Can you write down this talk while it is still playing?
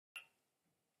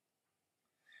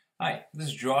Hi, this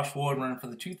is Josh Ward running for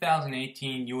the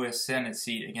 2018 U.S. Senate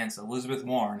seat against Elizabeth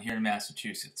Warren here in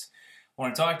Massachusetts. I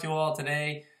want to talk to you all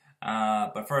today,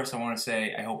 but first I want to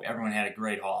say I hope everyone had a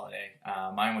great holiday.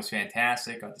 Mine was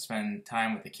fantastic. Got to spend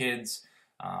time with the kids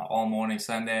all morning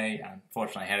Sunday.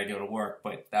 Unfortunately, I had to go to work,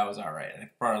 but that was all right. I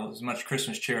brought as much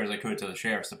Christmas cheer as I could to the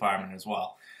Sheriff's Department as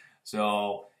well.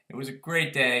 So it was a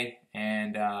great day,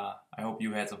 and I hope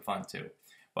you had some fun too.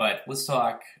 But let's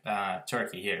talk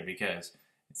turkey here because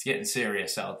it's getting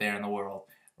serious out there in the world.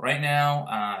 Right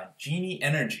now, Genie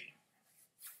Energy,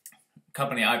 a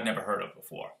company I've never heard of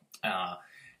before, and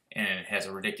it has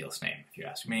a ridiculous name if you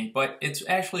ask me, but it's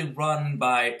actually run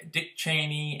by Dick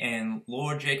Cheney and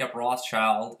Lord Jacob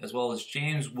Rothschild, as well as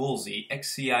James Woolsey,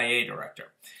 ex-CIA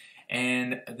director.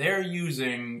 And they're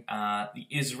using the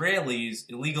Israelis'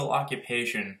 illegal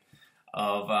occupation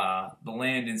of the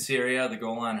land in Syria, the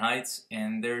Golan Heights,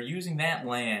 and they're using that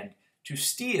land to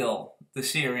steal the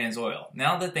Syrians' oil.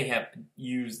 Now that they have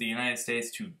used the United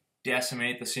States to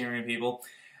decimate the Syrian people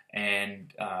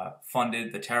and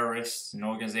funded the terrorists and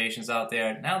organizations out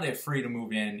there, now they're free to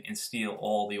move in and steal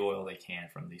all the oil they can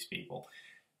from these people,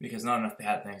 because not enough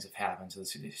bad things have happened to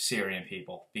the Syrian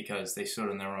people because they stood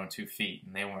on their own 2 feet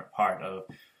and they weren't part of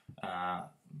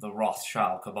the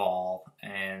Rothschild cabal.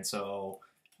 And so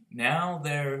now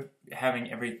they're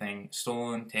having everything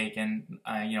stolen, taken.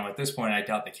 At this point, I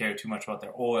doubt they care too much about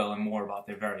their oil and more about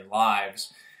their very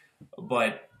lives.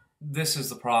 But this is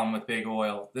the problem with big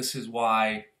oil. This is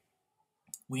why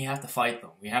we have to fight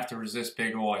them. We have to resist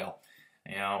big oil.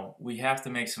 We have to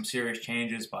make some serious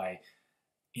changes by,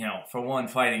 for one,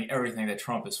 fighting everything that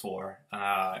Trump is for.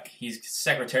 He's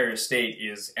Secretary of State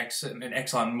is an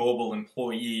ExxonMobil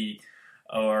employee,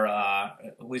 or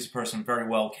at least a person very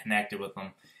well connected with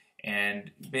them. And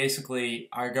basically,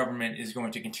 our government is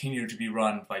going to continue to be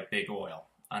run by big oil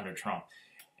under Trump.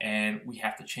 And we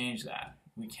have to change that.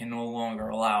 We can no longer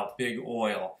allow big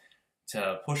oil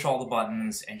to push all the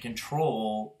buttons and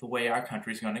control the way our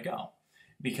country is going to go,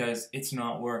 because it's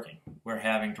not working. We're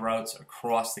having droughts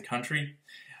across the country.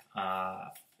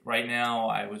 Right now,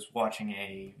 I was watching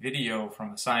a video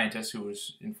from a scientist who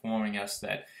was informing us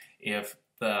that if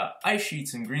the ice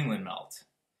sheets in Greenland melt,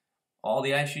 all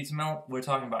the ice sheets melt, we're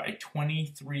talking about a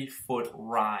 23-foot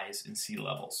rise in sea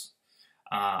levels.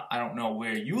 I don't know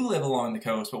where you live along the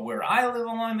coast, but where I live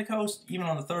along the coast, even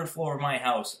on the 3rd floor of my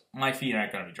house, my feet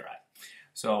aren't going to be dry.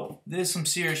 So there's some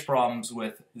serious problems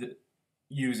with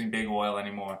using big oil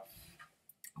anymore.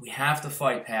 We have to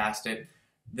fight past it.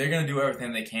 They're going to do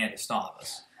everything they can to stop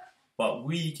us. But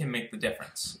we can make the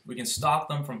difference. We can stop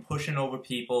them from pushing over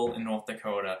people in North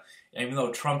Dakota. Even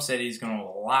though Trump said he's going to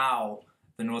allow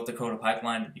the North Dakota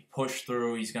pipeline to be pushed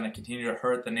through, he's going to continue to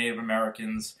hurt the Native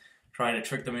Americans, try to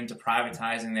trick them into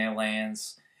privatizing their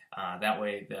lands. That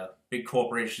way the big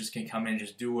corporations can come in and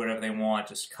just do whatever they want,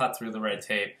 just cut through the red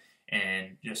tape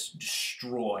and just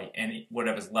destroy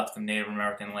whatever's left of Native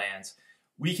American lands.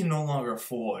 We can no longer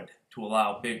afford to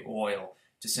allow big oil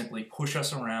to simply push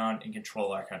us around and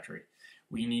control our country.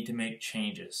 We need to make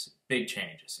changes, big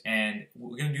changes, and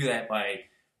we're going to do that by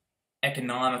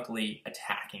economically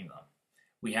attacking them.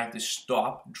 We have to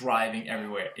stop driving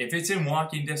everywhere. If it's in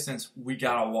walking distance, we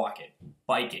gotta walk it,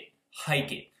 bike it,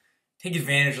 hike it. Take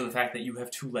advantage of the fact that you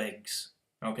have 2 legs,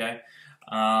 okay?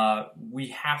 We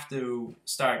have to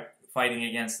start fighting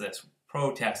against this,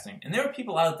 protesting. And there are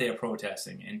people out there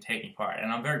protesting and taking part,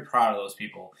 and I'm very proud of those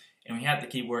people, and we have to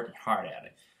keep working hard at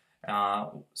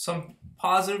it. Some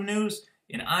positive news,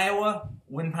 in Iowa,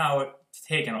 wind power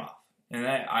taken off. And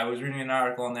I was reading an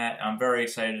article on that, and I'm very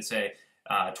excited to say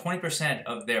 20%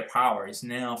 of their power is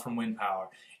now from wind power,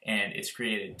 and it's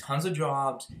created tons of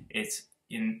jobs. It's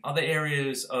in other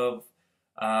areas of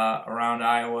around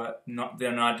Iowa,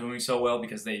 they're not doing so well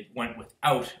because they went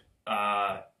without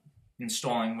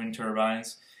installing wind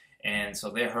turbines, and so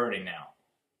they're hurting now.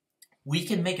 We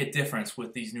can make a difference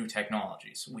with these new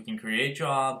technologies. We can create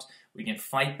jobs, we can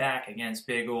fight back against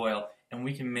big oil, and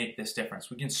we can make this difference.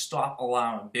 We can stop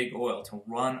allowing big oil to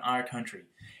run our country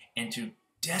and to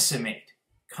decimate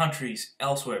countries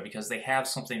elsewhere because they have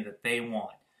something that they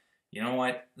want. You know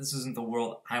what? This isn't the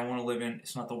world I want to live in.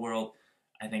 It's not the world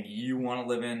I think you want to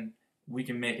live in. We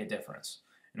can make a difference.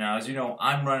 Now, as you know,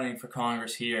 I'm running for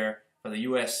Congress here for the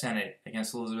U.S. Senate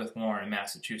against Elizabeth Warren in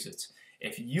Massachusetts.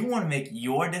 If you want to make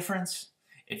your difference,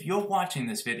 if you're watching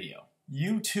this video,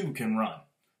 you too can run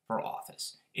for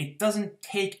office. It doesn't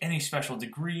take any special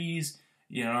degrees.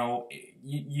 You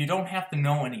don't have to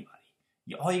know anybody.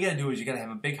 All you got to do is you got to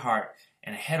have a big heart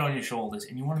and a head on your shoulders,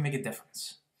 and you want to make a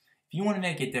difference. If you want to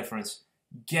make a difference,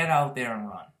 get out there and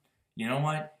run. You know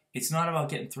what? It's not about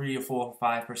getting 3 or 4 or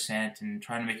 5% and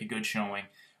trying to make a good showing.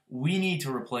 we need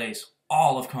to replace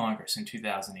all of Congress in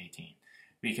 2018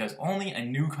 because only a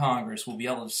new Congress will be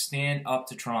able to stand up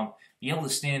to Trump, be able to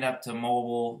stand up to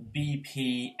Mobil,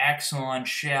 BP, Exxon,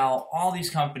 Shell, all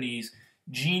these companies,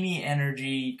 Genie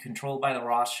Energy, controlled by the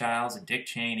Rothschilds and Dick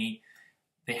Cheney.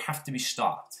 They have to be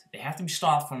stopped. They have to be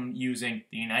stopped from using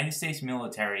the United States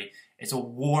military as a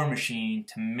war machine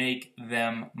to make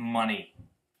them money.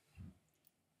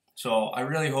 So I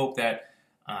really hope that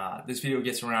this video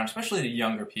gets around, especially to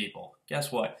younger people.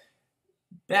 Guess what?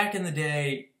 Back in the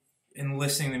day,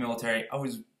 enlisting in the military, I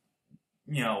was,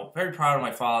 very proud of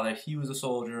my father. He was a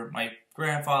soldier. My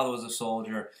grandfather was a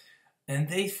soldier. And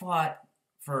they fought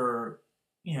for,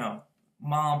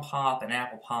 mom, pop, and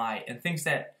apple pie, and things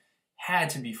that had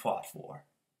to be fought for.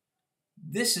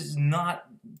 This is not,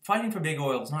 fighting for big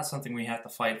oil is not something we have to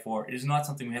fight for. It is not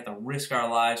something we have to risk our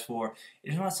lives for.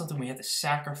 It is not something we have to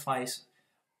sacrifice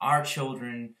our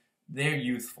children, their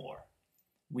youth for.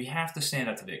 We have to stand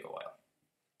up to big oil.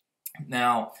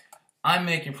 Now, I'm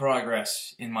making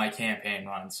progress in my campaign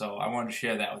run, so I wanted to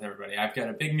share that with everybody. I've got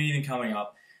a big meeting coming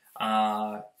up.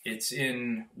 It's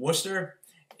in Worcester,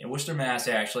 Mass,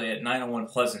 actually, at 901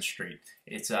 Pleasant Street.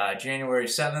 It's January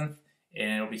 7th,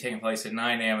 and it'll be taking place at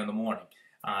 9 a.m. in the morning.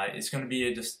 It's going to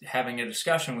be just having a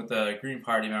discussion with the Green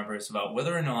Party members about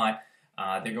whether or not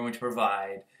they're going to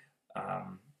provide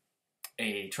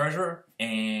a treasurer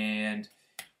and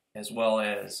as well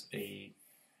as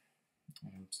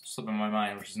I'm slipping my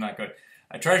mind, which is not good,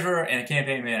 a treasurer and a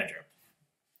campaign manager.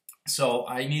 So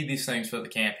I need these things for the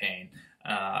campaign.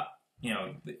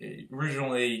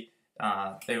 Originally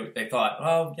they thought,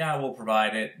 oh yeah, we'll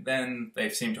provide it. Then they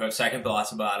seem to have second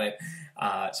thoughts about it.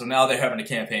 So now they're having a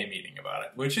campaign meeting about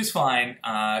it, which is fine.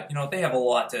 They have a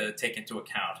lot to take into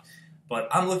account. But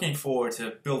I'm looking forward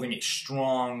to building a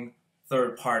strong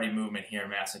third-party movement here in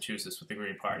Massachusetts with the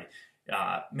Green Party.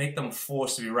 Make them a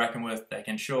force to be reckoned with that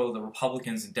can show the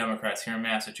Republicans and Democrats here in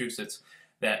Massachusetts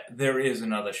that there is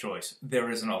another choice. There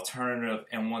is an alternative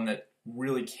and one that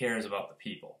really cares about the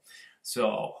people.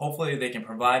 So hopefully they can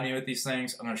provide me with these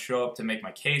things. I'm going to show up to make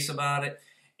my case about it,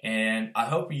 and I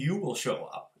hope you will show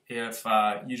up. If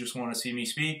you just want to see me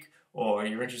speak or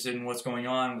you're interested in what's going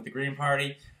on with the Green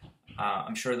Party,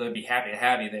 I'm sure they'll be happy to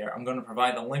have you there. I'm going to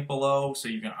provide the link below so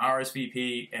you can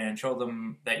RSVP and show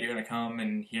them that you're going to come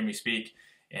and hear me speak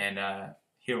and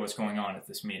hear what's going on at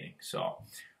this meeting. So,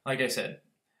 like I said,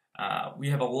 we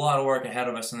have a lot of work ahead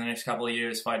of us in the next couple of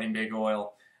years fighting big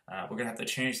oil. We're going to have to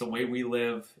change the way we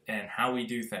live and how we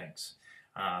do things.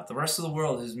 The rest of the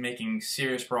world is making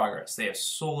serious progress. They have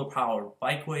solar-powered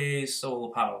bikeways,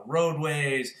 solar-powered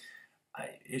roadways.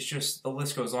 It's just, the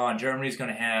list goes on. Germany's going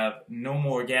to have no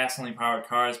more gasoline-powered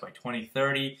cars by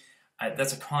 2030.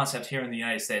 That's a concept here in the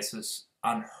United States that's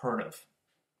unheard of.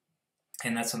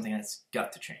 And that's something that's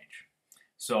got to change.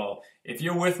 So if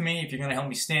you're with me, if you're going to help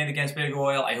me stand against big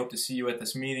oil, I hope to see you at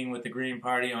this meeting with the Green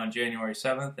Party on January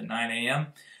 7th at 9 a.m.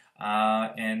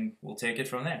 And we'll take it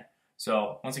from there.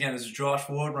 So once again, this is Josh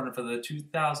Ford running for the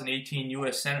 2018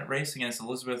 U.S. Senate race against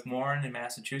Elizabeth Warren in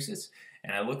Massachusetts.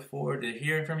 And I look forward to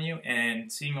hearing from you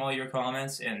and seeing all your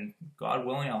comments. And God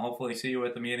willing, I'll hopefully see you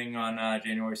at the meeting on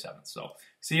January 7th. So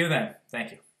see you then.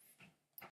 Thank you.